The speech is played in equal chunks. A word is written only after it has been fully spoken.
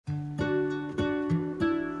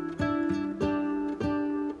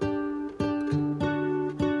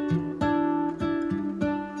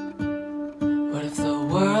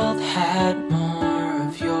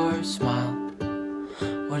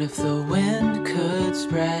if the wind could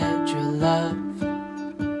spread your love?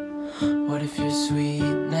 What if your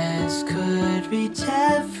sweetness could reach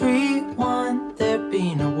everyone? There'd be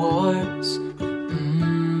no wars.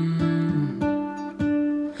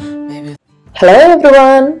 Maybe. Hello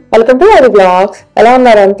everyone, welcome to Radi vlogs. ఎలా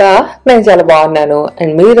ఉన్నారంతా? నేను చాలా బాగున్నాను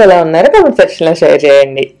and మీరు ఎలా ఉన్నారో comment section లో share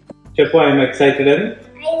చేయండి. చెప్పు, I am excited. I'm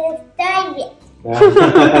excited.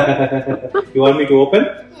 You want me to open?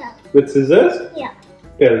 Yeah. With scissors? Yeah.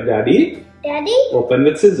 Tell Daddy. Daddy? Open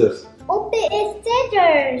with scissors. Open with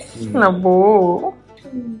scissors. అబ్బో.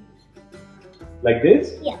 Like this?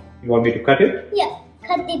 Yeah. You want me to cut it? Yeah.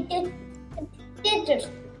 Cut it with scissors.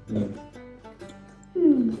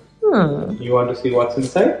 You want to see what's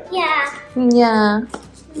inside? Yeah. Yeah.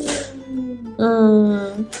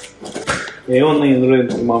 ఏమున్నాయి ఇందులో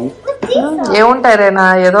మామీ? ఏముంటారేనా,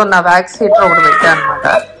 ఏదో నా bag seat లో ఒకటి పెట్టా అనమాట.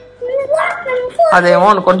 అదేమో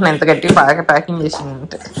అనుకుంటున్నా ఎంత గట్టి బాగా ప్యాకింగ్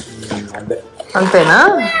చేసిందంటే. అంతేనా?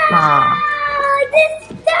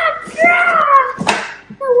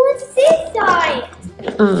 What's this side?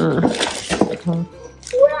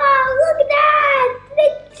 Wow, look at that!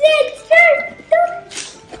 Big scissors.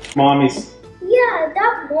 Mommy's. Yeah,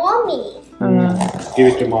 that's mommy. Give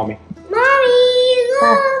it to mommy. Mommy,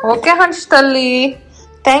 look! Okay Harsh తల్లి,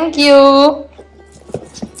 thank you.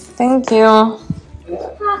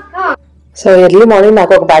 So early morning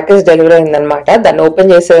నాకు ఒక ప్యాకేజ్ డెలివరీ అయిందనమాట. దాన్ని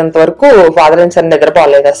ఓపెన్ చేసేంత వరకు ఫాదర్ అండ్ సన్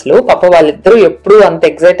నిద్రపోలేదు అసలు. పాప వాళ్ళిద్దరూ ఎప్పుడు అంత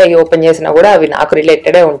ఎగ్జైట్ అయ్యి ఓపెన్ చేసినా కూడా అవి నాకు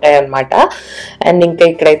రిలేటెడే ఉంటాయి అనమాట. అండ్ ఇంకా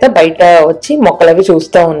ఇక్కడైతే బయట వచ్చి మొక్కలవి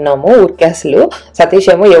చూస్తూ ఉన్నాము ఊరికే అసలు. సతీష్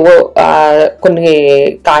ఏమో ఏవో కొన్ని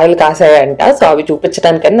కాయలు కాసాయంట, సో అవి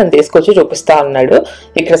చూపించడానికని నన్ను తీసుకొచ్చి చూపిస్తా ఉన్నాడు.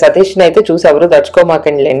 ఇక్కడ సతీష్ని అయితే చూసి ఎవరు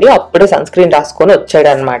దర్చుకోమాకండి, అప్పుడే సన్ స్క్రీన్ రాసుకొని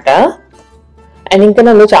వచ్చాడు అనమాట. అండ్ ఇంకా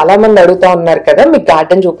నన్ను చాలా మంది అడుగుతా ఉన్నారు కదా, మీకు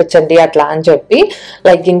గార్డెన్ చూపించండి అట్లా అని చెప్పి.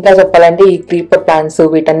 లైక్ ఇంకా చెప్పాలంటే ఈ క్రీపర్ ప్లాంట్స్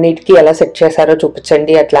వీటన్నిటికీ ఎలా సెట్ చేశారో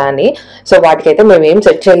చూపించండి అట్లా అని. సో వాటికైతే మేము ఏం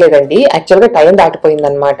సెట్ చేయలేదండి. యాక్చువల్గా టైం దాటిపోయింది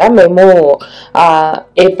అనమాట. మేము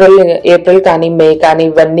ఏప్రిల్ కానీ మే కానీ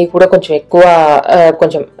ఇవన్నీ కూడా కొంచెం ఎక్కువ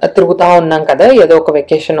కొంచెం తిరుగుతూ ఉన్నాం కదా, ఏదో ఒక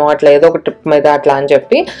వెకేషన్ అట్లా ఏదో ఒక ట్రిప్ మీద అట్లా అని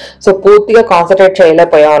చెప్పి. సో పూర్తిగా కాన్సన్ట్రేట్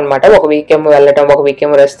చేయలేకపోయాం అనమాట. ఒక వీక్ ఏమో వెళ్ళటం, ఒక వీక్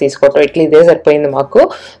ఏమో రెస్ట్ తీసుకోవటం, ఇట్లా ఇదే సరిపోయింది మాకు.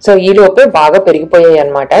 సో ఈ లోపే బాగా పెరిగిపోయాయి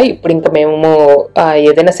అనమాట. ఇప్పుడు ఇంకా మేము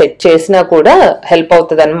ఏదైనా సెట్ చేసినా కూడా హెల్ప్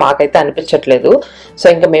అవుతుందని మాకైతే అనిపించట్లేదు. సో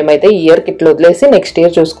ఇంకా మేమైతే ఈ ఇయర్కి ఇట్లా వదిలేసి నెక్స్ట్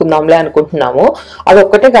ఇయర్ చూసుకుందాంలే అనుకుంటున్నాము.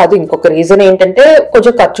 అదొక్కటే కాదు, ఇంకొక రీజన్ ఏంటంటే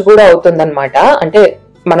కొంచెం ఖర్చు కూడా అవుతుంది అనమాట. అంటే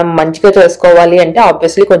మనం మంచిగా చేసుకోవాలి అంటే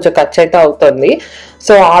ఆబ్వియస్లీ కొంచెం ఖర్చు అయితే అవుతుంది.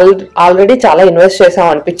 సో ఆల్రెడీ చాలా ఇన్వెస్ట్ చేసాం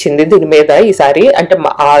అనిపించింది దీని మీద ఈసారి. అంటే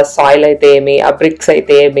ఆ సాయిల్ అయితే ఏమి, ఆ బ్రిక్స్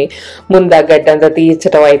అయితే ఏమి, ముందు ఆ గడ్డంతా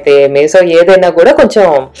తీయించడం అయితే ఏమి, సో ఏదైనా కూడా కొంచెం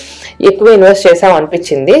ఎక్కువ ఇన్వెస్ట్ చేసాం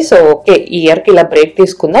అనిపించింది. సో ఓకే, ఈ ఇయర్కి ఇలా బ్రేక్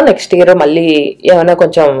తీసుకుందాం, నెక్స్ట్ ఇయర్ మళ్ళీ ఏమైనా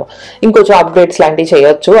ఇంకొంచెం అప్గ్రేడ్స్ లాంటివి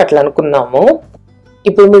చేయొచ్చు అట్లా అనుకున్నాము.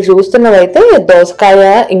 ఇప్పుడు మీరు చూస్తున్నవైతే దోసకాయ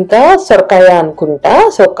ఇంకా సొరకాయ అనుకుంటా.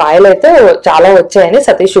 సో కాయలు అయితే చాలా వచ్చాయని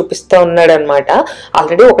సతీష్ చూపిస్తూ ఉన్నాడు అనమాట.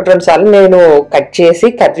 ఆల్రెడీ 1-2 సార్లు నేను కట్ చేసి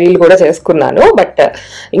కర్రీలు కూడా చేసుకున్నాను, బట్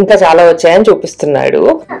ఇంకా చాలా వచ్చాయని చూపిస్తున్నాడు.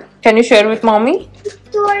 Can you share with mummy?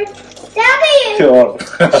 Sure.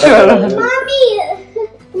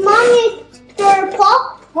 Mommy, for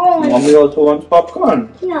popcorn. Mommy also wants popcorn.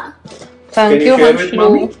 Yeah. Thank you share with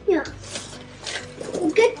mommy? Yeah.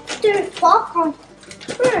 Get the popcorn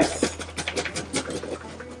first.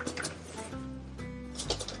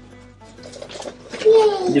 Yay.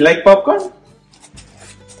 You like popcorn?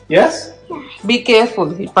 Yes? Be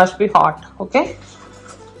careful, it must be hot. Okay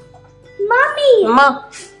Mommy. అమ్మా,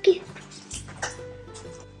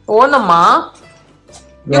 ఓనమ్మా,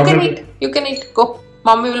 you can eat go,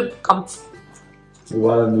 mummy will come.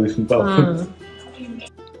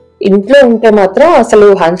 ఇంట్లో ఉంటే మాత్రం అసలు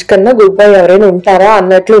హంచ్ కన్నా good bye ఎవరైనా ఉంటారా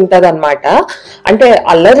అన్నట్లు ఉంటది అనమాట. అంటే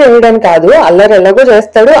అల్లరి చేయడం కాదు, అల్లరి ఎలాగో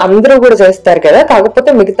చేస్తాడు, అందరూ కూడా చేస్తారు కదా,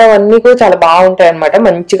 కాకపోతే మిగతావన్నీ కూడా చాలా బాగుంటాయి అనమాట.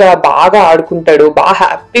 మంచిగా బాగా ఆడుకుంటాడు, బాగా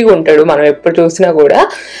హ్యాపీగా ఉంటాడు మనం ఎప్పుడు చూసినా కూడా.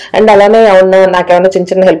 అండ్ అలానే నాకేమన్నా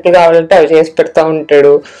చిన్న చిన్న హెల్ప్ కావాలంటే అవి చేసి పెడతా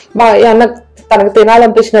ఉంటాడు. ఏమన్నా తనకు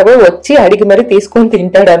తినాలనిపించినా కూడా వచ్చి అడిగి మరీ తీసుకొని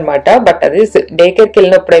తింటాడు అనమాట. బట్ అది డే కేర్కి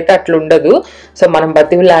వెళ్ళినప్పుడు అయితే అట్లా ఉండదు. సో మనం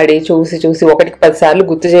బతిమిలాడి చూసి 1కి 10 సార్లు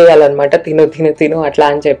గుర్తు చేయాలన్నమాట, తిను అట్లా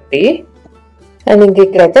అని చెప్పి. అండ్ ఇంక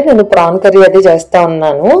ఇక్కడైతే నేను ప్రాన్ కర్రీ అది చేస్తా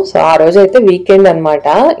ఉన్నాను. సో ఆ రోజు అయితే వీకెండ్ అనమాట.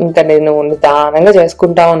 ఇంకా నేను నిదానంగా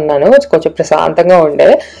చేసుకుంటా ఉన్నాను, కొంచెం ప్రశాంతంగా ఉండే.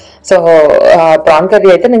 సో ప్రాన్ కర్రీ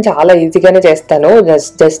అయితే నేను చాలా ఈజీగానే చేస్తాను.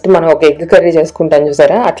 జస్ట్ మనం ఒక ఎగ్ కర్రీ చేసుకుంటాను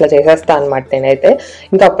చూసారా, అట్లా చేసేస్తాను అనమాట నేనైతే.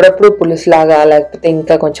 ఇంకా అప్పుడప్పుడు పులుసు లాగా లేకపోతే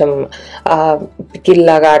ఇంకా కొంచెం పికిల్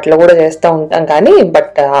లాగా అట్లా కూడా చేస్తూ ఉంటాం కానీ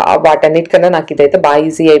బట్ వాటన్నిటికన్నా నాకు ఇదైతే బాగా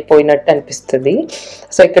ఈజీ అయిపోయినట్టు అనిపిస్తుంది.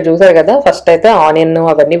 సో ఇక్కడ చూసారు కదా, ఫస్ట్ అయితే ఆనియన్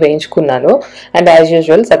అవన్నీ వేయించుకున్నాను. అండ్ యాజ్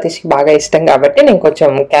యూజువల్ సతీష్కి బాగా ఇష్టం కాబట్టి నేను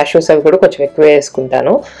కొంచెం క్యాష్యూస్ అవి కూడా కొంచెం ఎక్కువ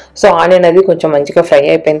వేసుకుంటాను. సో ఆనియన్ అది కొంచెం మంచిగా ఫ్రై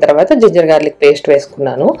అయిపోయిన తర్వాత జింజర్ గార్లిక్ పేస్ట్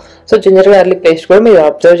వేసుకున్నాను. సో జింజర్ గార్లిక్ పేస్ట్ కూడా మీరు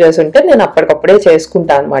అబ్జర్వ్ చేస్తుంటే నేను అప్పటికప్పుడే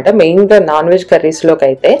చేసుకుంటాను అనమాట, మెయిన్గా నాన్ వెజ్ కర్రీస్లోకి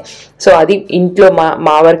అయితే. సో అది ఇంట్లో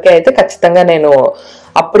మా వరకే అయితే ఖచ్చితంగా నేను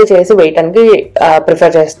అప్పుడు చేసి వేయటానికి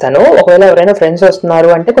ప్రిఫర్ చేస్తాను. ఒకవేళ ఎవరైనా ఫ్రెండ్స్ వస్తున్నారు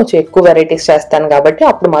అంటే కొంచెం ఎక్కువ వెరైటీస్ చేస్తాను కాబట్టి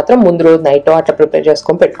అప్పుడు మాత్రం ముందు రోజు నైట్ అట్లా ప్రిపేర్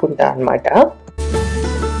చేసుకొని పెట్టుకుంటాను అనమాట.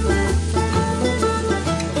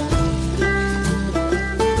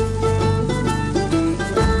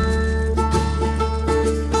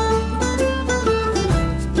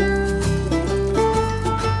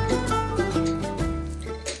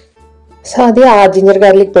 సో అది ఆ జింజర్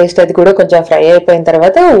గార్లిక్ పేస్ట్ అది కూడా కొంచెం ఫ్రై అయిపోయిన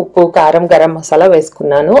తర్వాత ఉప్పు, కారం, గరం మసాలా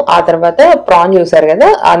వేసుకున్నాను. ఆ తర్వాత ప్రాన్ చూసారు కదా,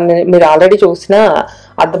 మీరు ఆల్రెడీ చూసిన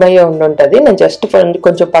అర్థమయ్యే ఉండుంటుంది. నేను జస్ట్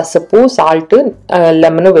కొంచెం పసుపు, సాల్ట్,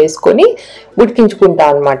 లెమన్ వేసుకొని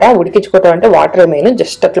ఉడికించుకుంటాను అనమాట. ఉడికించుకోవటం అంటే వాటర్ ఏమైనా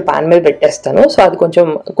జస్ట్ అట్లా పాన్ మీద పెట్టేస్తాను. సో అది కొంచెం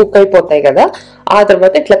కుక్ అయిపోతాయి కదా, ఆ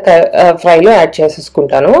తర్వాత ఇట్లా ఫ్రైలో యాడ్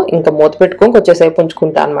చేసేసుకుంటాను. ఇంకా మూత పెట్టుకొని కొంచెం సేపు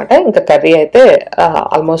ఉంచుకుంటాను అనమాట. ఇంకా కర్రీ అయితే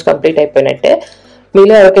ఆల్మోస్ట్ కంప్లీట్ అయిపోయినట్టే.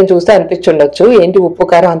 మీలో ఎవరికైనా చూస్తే అనిపించుండొచ్చు ఏంటి ఉప్పు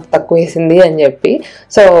కారం అంత తక్కువ వేసింది అని చెప్పి.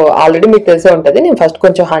 సో ఆల్రెడీ మీకు తెలిసే ఉంటుంది, నేను ఫస్ట్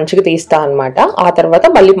కొంచెం హంచుకి తీస్తాను అనమాట. ఆ తర్వాత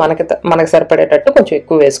మళ్ళీ మనకు సరిపడేటట్టు కొంచెం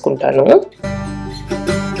ఎక్కువ వేసుకుంటాను.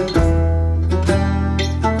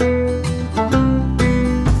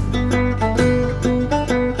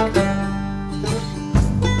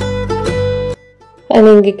 అండ్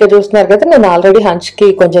ఇంక ఇక్కడ చూస్తున్నారు కదా, నేను ఆల్రెడీ హంచ్కి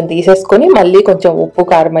కొంచెం తీసేసుకొని మళ్ళీ కొంచెం ఉప్పు,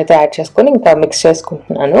 కారం అయితే యాడ్ చేసుకొని ఇంకా మిక్స్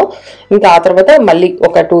చేసుకుంటున్నాను. ఇంకా ఆ తర్వాత మళ్ళీ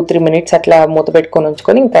ఒక 2-3 మినిట్స్ అట్లా మూత పెట్టుకొని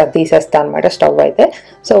ఉంచుకొని ఇంకా తీసేస్తాను అనమాట స్టవ్ అయితే.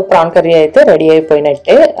 సో ప్రాన్ కర్రీ అయితే రెడీ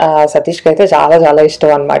అయిపోయినట్టే. సతీష్కి అయితే చాలా చాలా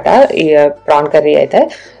ఇష్టం అనమాట ఈ ప్రాన్ కర్రీ అయితే.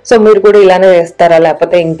 సో మీరు కూడా ఇలానే చేస్తారా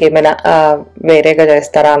లేకపోతే ఇంకేమైనా వేరేగా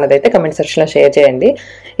చేస్తారా అన్నది అయితే కమెంట్ సెక్షన్లో షేర్ చేయండి.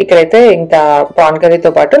 ఇక్కడైతే ఇంకా ప్రాన్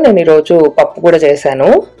కర్రీతో పాటు నేను ఈరోజు పప్పు కూడా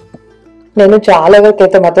చేశాను. నేను చాలా వరకు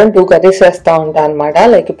అయితే మాత్రం 2 కర్రీస్ చేస్తూ ఉంటాను అనమాట.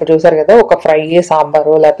 లైక్ ఇప్పుడు చూసారు కదా, ఒక ఫ్రై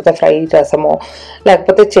సాంబారు లేకపోతే ఫ్రై రసము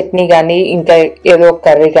లేకపోతే చట్నీ కానీ ఇంకా ఏదో ఒక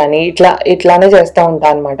కర్రీ కానీ ఇట్లానే చేస్తూ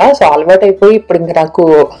ఉంటాను అనమాట. సో అలవాటు అయిపోయి ఇప్పుడు ఇంకా నాకు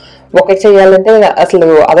ఒకటి చేయాలంటే అసలు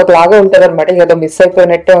అదొకలాగా ఉంటుంది అనమాట, ఏదో మిస్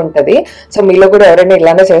అయిపోయినట్టే ఉంటుంది. సో మీలో కూడా ఎవరైనా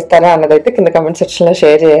ఇలానే చేస్తారా అన్నదైతే కింద కమెంట్ సెక్షన్లో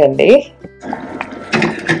షేర్ చేయండి.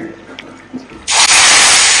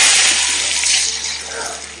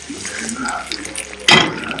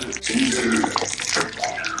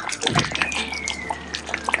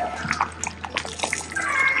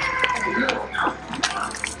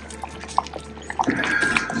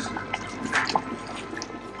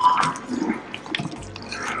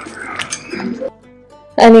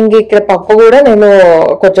 అండ్ ఇంక ఇక్కడ పప్పు కూడా నేను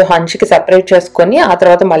కొంచెం హంచ్కి సెపరేట్ చేసుకొని ఆ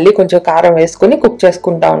తర్వాత మళ్ళీ కొంచెం కారం వేసుకొని కుక్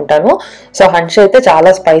చేసుకుంటా ఉంటాను. సో హంచ్ అయితే చాలా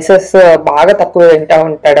స్పైసెస్ బాగా తక్కువ తింటా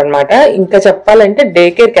ఉంటాడు అనమాట. ఇంకా చెప్పాలంటే డే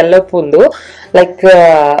కేర్కి వెళ్ళకపోదు, లైక్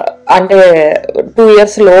అంటే 2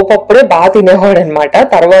 years లోపప్పుడే బాగా తినేవాడు అనమాట.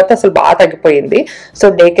 తర్వాత అసలు బాగా తగ్గిపోయింది. సో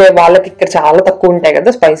డే కేర్ వాళ్ళకి ఇక్కడ చాలా తక్కువ ఉంటాయి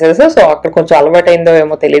కదా స్పైసెస్. సో అక్కడ కొంచెం అలవాటైందో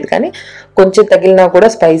ఏమో తెలియదు కానీ కొంచెం తగిలినా కూడా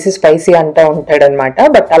స్పైసీ అంటూ ఉంటాడు అనమాట.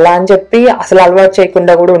 బట్ అలా అని చెప్పి అసలు అలవాటు చేయకుండా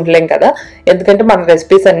కూడా ఉండలేం కదా, ఎందుకంటే మన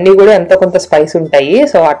రెసిపీస్ అన్ని కూడా ఎంతో కొంత స్పైస్ ఉంటాయి.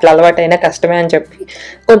 సో అట్లా అలవాటైనా కష్టమే అని చెప్పి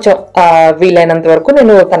కొంచెం వీలైనంత వరకు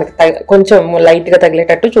నేను తనకి కొంచెం లైట్గా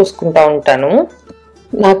తగిలేటట్టు చూసుకుంటా ఉంటాను.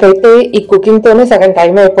 నాకైతే ఈ కుకింగ్ తోనే సగం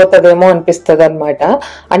టైం అయిపోతుందేమో అనిపిస్తుంది అనమాట.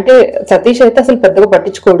 అంటే సతీష్ అయితే అసలు పెద్దగా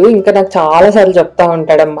పట్టించుకోడు, ఇంకా నాకు చాలా సార్లు చెప్తా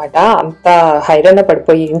ఉంటాడు అనమాట, అంత హైరాణ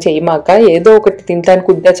పడిపోయి ఏం చేయమాక ఏదో ఒకటి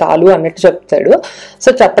తినడానికి ఉంటే చాలు అన్నట్టు చెప్తాడు.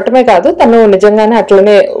 సో చెప్పటమే కాదు తను నిజంగానే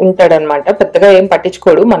అట్లనే ఉంటాడనమాట, పెద్దగా ఏం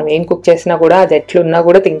పట్టించుకోడు. మనం ఏం కుక్ చేసినా కూడా అది ఎట్లున్నా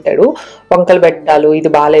కూడా తింటాడు. వంకలు పెట్టాలు,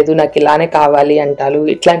 ఇది బాగాలేదు నాకు ఇలానే కావాలి అంటాలు,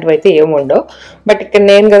 ఇట్లాంటివి అయితే ఏమి ఉండవు. బట్ ఇక్కడ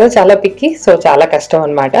నేను కదా చాలా పిక్కి, సో చాలా కష్టం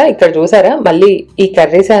అనమాట. ఇక్కడ చూసారా మళ్ళీ ఈ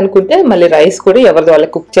కర్రీస్ అనుకుంటే మళ్ళీ రైస్ కూడా ఎవరిది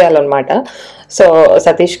వాళ్ళకి కుక్ చేయాలన్నమాట. సో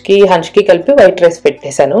సతీష్కి హంచ్కి కలిపి వైట్ రైస్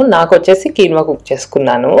పెట్టేశాను, నాకు వచ్చేసి కీన్వా కుక్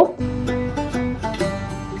చేసుకున్నాను.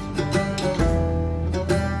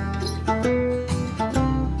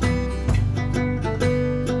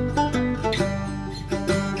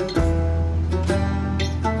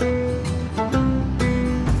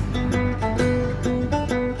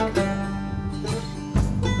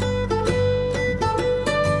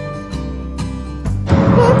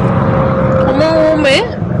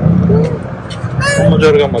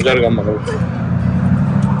 Jargama.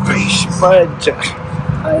 Beijo,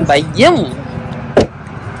 భయ్యం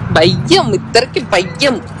భయ్యం ఇద్దరికి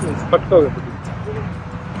భయ్యం.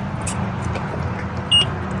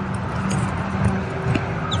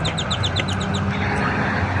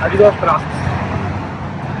 అదిగో ప్రాన్.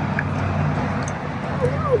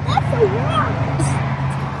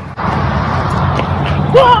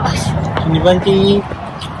 ఇవ్వండి.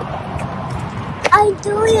 I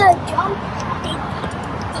do your jump.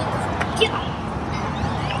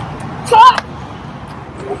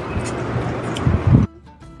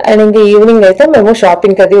 And ఇంకా ఈవినింగ్ అయితే మేము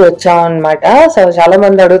షాపింగ్ అది వచ్చాం అనమాట. సో చాలా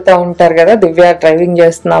మంది అడుగుతూ ఉంటారు కదా, దివ్య డ్రైవింగ్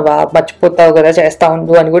చేస్తున్నావా, మర్చిపోతావు కదా, చేస్తా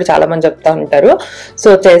ఉండు అని కూడా చాలా మంది చెప్తా ఉంటారు. సో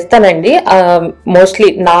చేస్తానండి. మోస్ట్లీ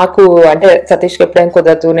నాకు అంటే సతీష్కి ఎప్పుడైనా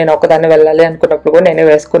కుదరదు, నేను ఒకదాన్ని వెళ్ళాలి అనుకున్నప్పుడు కూడా నేనే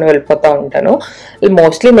వేసుకుని వెళ్ళిపోతూ ఉంటాను.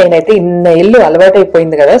 మోస్ట్లీ నేనైతే ఇల్లు అలవాటు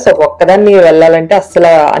అయిపోయింది కదా, సో ఒక్కదాన్ని వెళ్ళాలంటే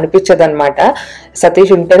అస్సలు అనిపించదు అనమాట.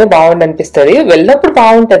 సతీష్ ఉంటేనే బాగుండి అనిపిస్తుంది. వెళ్ళినప్పుడు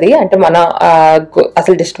బాగుంటది, అంటే మన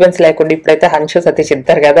అసలు డిస్టర్బెన్స్ లేకుండా. ఇప్పుడైతే హన్షు సతీష్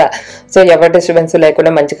ఇద్దరు కదా, సో ఎవరి డిస్టర్బెన్స్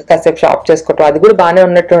లేకుండా మంచిగా కాసేపు షాప్ చేసుకోవటం అది కూడా బాగానే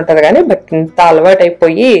ఉన్నట్టు ఉంటది. కానీ బట్ ఇంత అలవాటు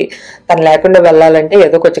అయిపోయి తను లేకుండా వెళ్ళాలంటే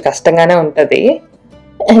ఏదో కొంచెం కష్టంగానే ఉంటది.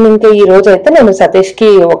 అండ్ ఇంకా ఈ రోజు అయితే నేను సతీష్ కి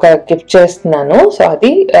ఒక గిఫ్ట్ చేస్తున్నాను. సో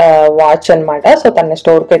అది వాచ్ అనమాట. సో తన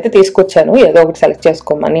స్టోర్ కి అయితే తీసుకొచ్చాను, ఏదో ఒకటి సెలెక్ట్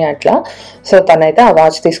చేసుకోమని అట్లా. సో తనైతే ఆ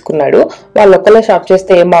వాచ్ తీసుకున్నాడు. వాళ్ళు ఒక్కలే షాప్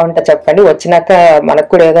చేస్తే ఏం బాగుంటుంది చెప్పండి, వచ్చినాక మనకు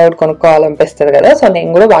కూడా ఏదో ఒకటి కొనుక్కోవాలనిపిస్తుంది కదా. సో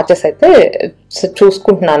నేను కూడా వాచెస్ అయితే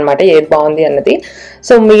చూసుకుంటున్నాను అనమాట, ఏది బాగుంది అన్నది.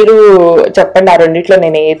 సో మీరు చెప్పండి, ఆ రెండిట్లో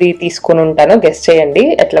నేను ఏది తీసుకుని ఉంటానో గెస్ట్ చేయండి,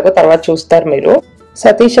 ఎట్లాగో తర్వాత చూస్తారు మీరు.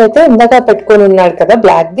 సతీష్ అయితే ఇందాక పెట్టుకొని ఉన్నాడు కదా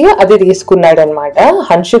బ్లాక్ ది, అది తీసుకున్నాడు అనమాట.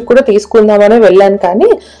 హన్షిక్ కూడా తీసుకుందామని వెళ్ళాను, కానీ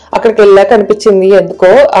అక్కడికి వెళ్ళాక అనిపించింది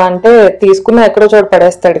ఎందుకో, అంటే తీసుకున్న ఎక్కడో చోట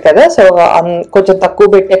పడేస్తాడు కదా, సో కొంచెం తక్కువ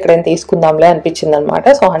పెట్టి ఎక్కడైనా తీసుకుందాంలే అనిపించింది అనమాట.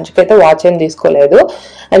 సో హన్షిక్ అయితే వాచ్ ఏం తీసుకోలేదు.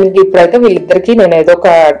 అండ్ ఇప్పుడైతే వీళ్ళిద్దరికి నేను ఏదో ఒక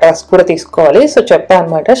డ్రెస్ కూడా తీసుకోవాలి. సో చెప్పాను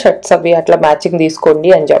అనమాట, షర్ట్స్ అవి అట్లా మ్యాచింగ్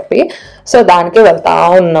తీసుకోండి అని చెప్పి. సో దానికే వెళ్తా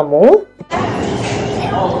ఉన్నాము.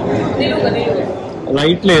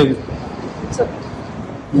 లైట్ లేదు.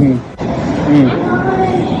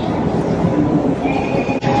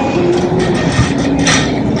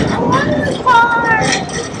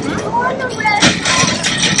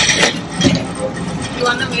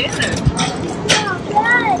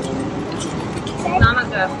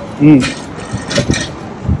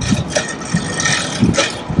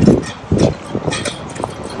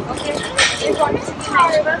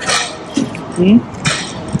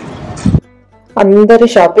 అందరి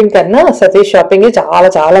షాపింగ్ కన్నా సతీష్ షాపింగ్ చాలా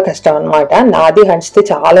చాలా కష్టం అనమాట. నాది హన్ష్ది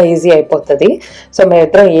చాలా ఈజీ అయిపోతుంది. సో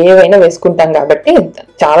మేమిద్దరం ఏవైనా వేసుకుంటాం కాబట్టి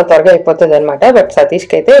చాలా త్వరగా అయిపోతుంది అనమాట. బట్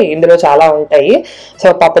సతీష్కి అయితే ఇందులో చాలా ఉంటాయి. సో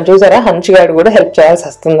పాపం చూసారా, హన్ష్ గారు కూడా హెల్ప్ చేయాల్సి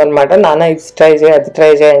వస్తుంది అనమాట. నాన్న ఇది ట్రై చేయి, అది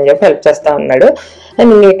ట్రై చేయి అని చెప్పి హెల్ప్ చేస్తా ఉన్నాడు.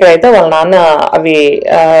 అండ్ ఇక్కడైతే వాళ్ళ నాన్న అవి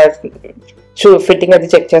ఫిట్టింగ్ అది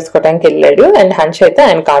చెక్ చేసుకోవడానికి వెళ్ళాడు. అండ్ హన్ష్ అయితే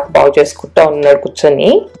ఆయన కార్ట్ బాగు చేసుకుంటా ఉన్నాడు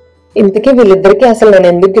కూర్చొని. ఇంతకీ వీళ్ళిద్దరికి అసలు నేను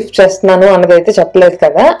ఎందుకు గిఫ్ట్ చేస్తున్నాను అన్నది అయితే చెప్పలేదు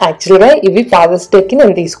కదా. యాక్చువల్గా ఇవి ఫాదర్స్ డేకి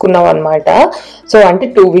నేను తీసుకున్నాం అనమాట. సో అంటే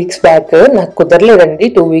 2 weeks బ్యాక్. నాకు కుదరలేదండి,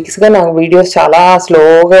 2 weeksగా నాకు వీడియోస్ చాలా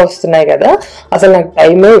స్లోగా వస్తున్నాయి కదా, అసలు నాకు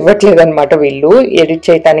టైమే ఇవ్వట్లేదు అనమాట వీళ్ళు ఎడిట్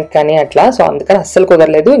చేయడానికి కానీ అట్లా. సో అందుకని అస్సలు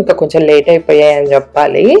కుదరలేదు, ఇంకా కొంచెం లేట్ అయిపోయాయి అని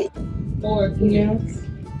చెప్పాలి.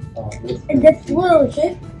 The blue.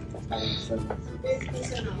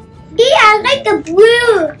 Yeah, I like the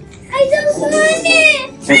blue. I don't want it.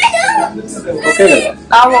 I don't. Okay కదా?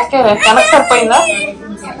 ఓకే, కనెక్ట్ అయిపోయిందా?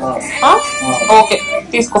 ఓకే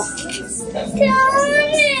తీసుకో.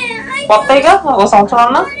 కొత్తగా ఓ సంవత్సరం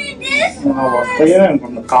అన్నా వస్తాయి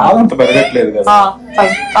అనుకుంటున్నా, కాలంత పెరగట్లేదు కదా.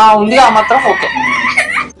 ఉంది ఆ మాత్రం. ఓకే.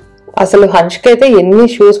 అసలు హన్ష్కి అయితే ఎన్ని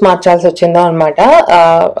షూస్ మార్చాల్సి వచ్చిందో అనమాట.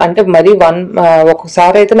 అంటే మరి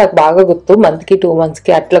ఒక్కొక్కసారి అయితే నాకు బాగా గుర్తు, మంత్కి 2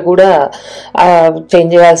 monthsకి అట్లా కూడా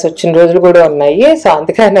చేంజ్ చేయాల్సి వచ్చిన రోజులు కూడా ఉన్నాయి. సో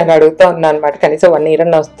అందుకని నేను అడుగుతూ ఉన్నాను అనమాట, కనీసం 1 year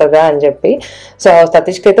అన్న వస్తుందా అని చెప్పి. సో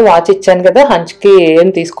సతీష్కి అయితే వాచ్ ఇచ్చాను కదా, హన్ష్కి ఏం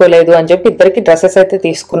తీసుకోలేదు అని చెప్పి ఇద్దరికి డ్రెస్సెస్ అయితే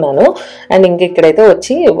తీసుకున్నాను. అండ్ ఇంక ఇక్కడైతే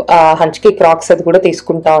వచ్చి హన్ష్కి క్రాక్స్ అది కూడా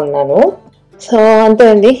తీసుకుంటా ఉన్నాను. సో అంతే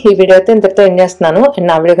అండి, ఈ వీడియో అయితే ఇంతటితో ఎండ్ చేస్తున్నాను. అండ్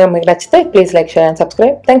నా వీడియో మీకు నచ్చితే please like, share and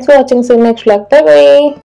subscribe. Thanks for watching. See you next vlog. By by.